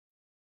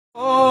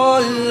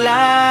All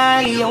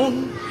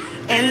alone,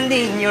 and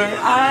in your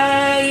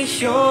eyes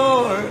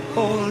you're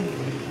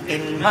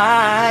holding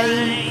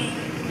mine.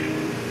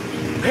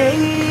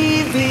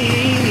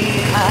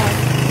 Baby, I'm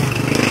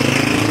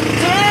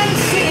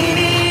dancing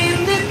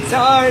in the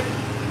dark,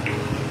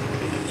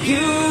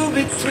 you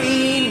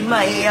between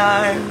my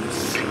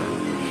arms,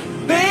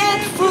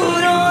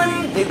 barefoot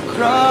on the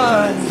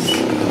cross,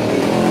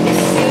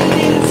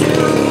 listening to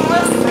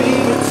a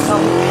favorite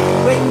song.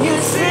 When you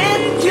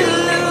said you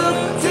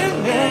looked a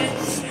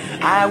mess,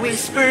 I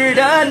whispered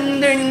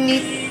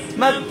underneath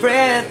my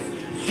breath,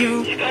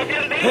 you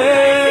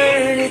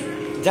heard it,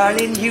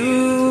 darling,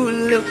 you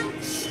look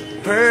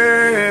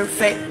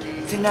perfect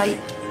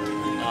tonight.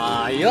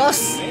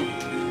 Ayos!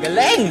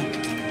 Galing!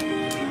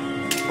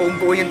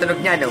 Buong-buo yung tunog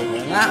niya, no?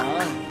 Oo nga.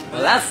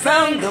 Well, I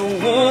found a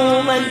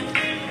woman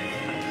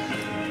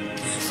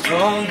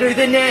stronger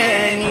than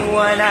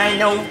anyone I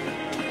know.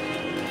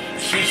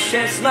 She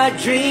shares my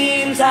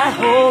dreams. I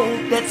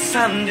hope that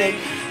someday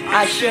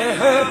I share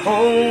her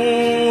home.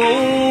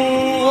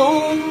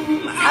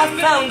 I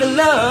found a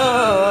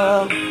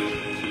love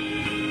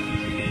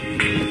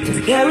to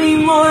carry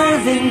more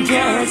than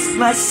just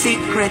my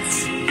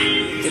secrets,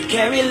 to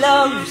carry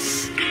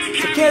loves,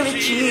 to carry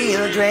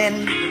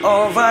children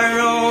of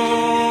our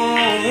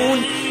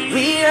own.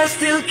 We are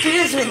still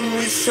kids when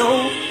we're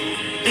so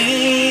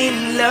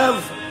in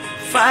love,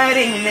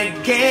 fighting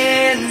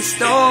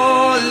against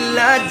all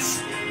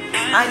odds.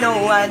 I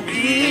know I'd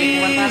be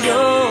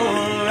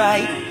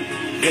alright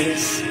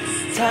this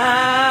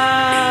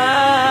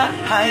time.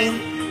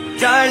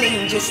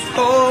 Darling, just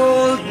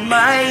hold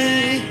my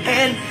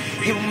hand.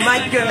 You my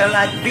girl,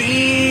 I'd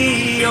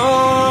be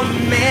your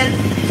man.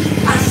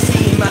 I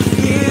see my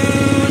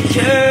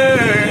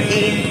future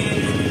in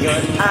your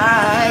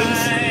eyes.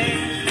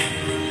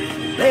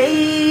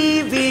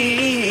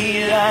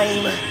 Baby,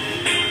 I'm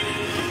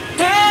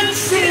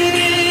dancing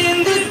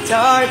in the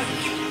dark,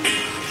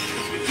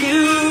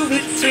 you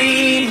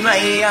between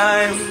my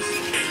arms,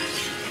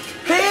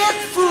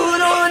 barefoot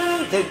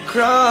on the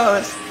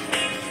cross,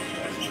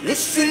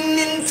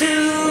 listening to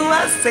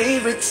our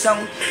favorite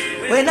song.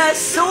 When I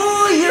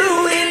saw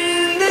you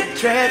in the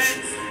dress,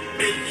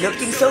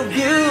 looking so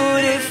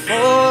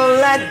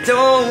beautiful, I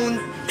don't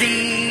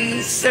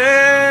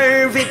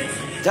deserve it.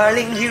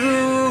 Darling, you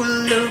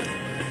look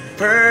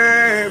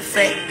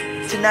perfect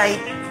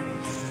tonight.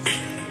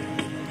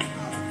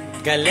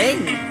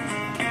 Galing!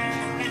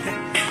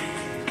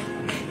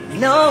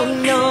 No,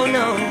 no,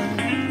 no.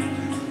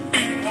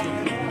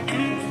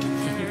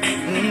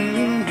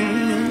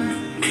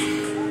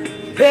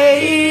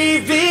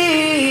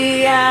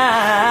 Baby,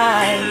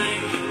 I'm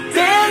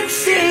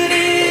dancing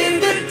in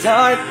the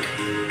dark,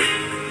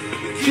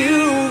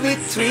 you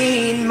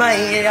between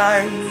my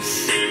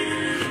arms,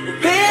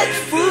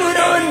 barefoot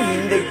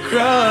on the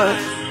cross,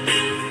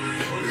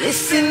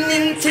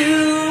 listening to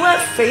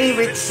our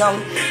favorite song.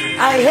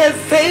 I have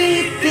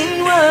faith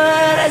in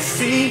what I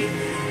see.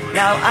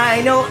 Now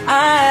I know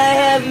I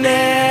have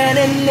met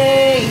an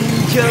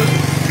angel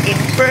in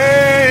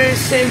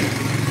person.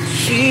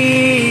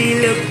 She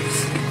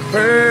looks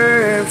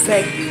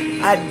perfect.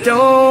 I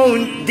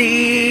don't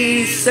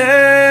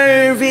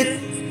deserve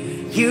it.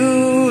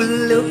 You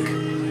look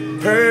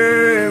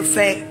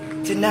perfect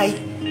tonight.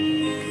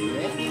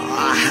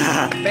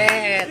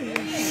 Bet!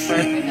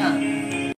 Perfect ah.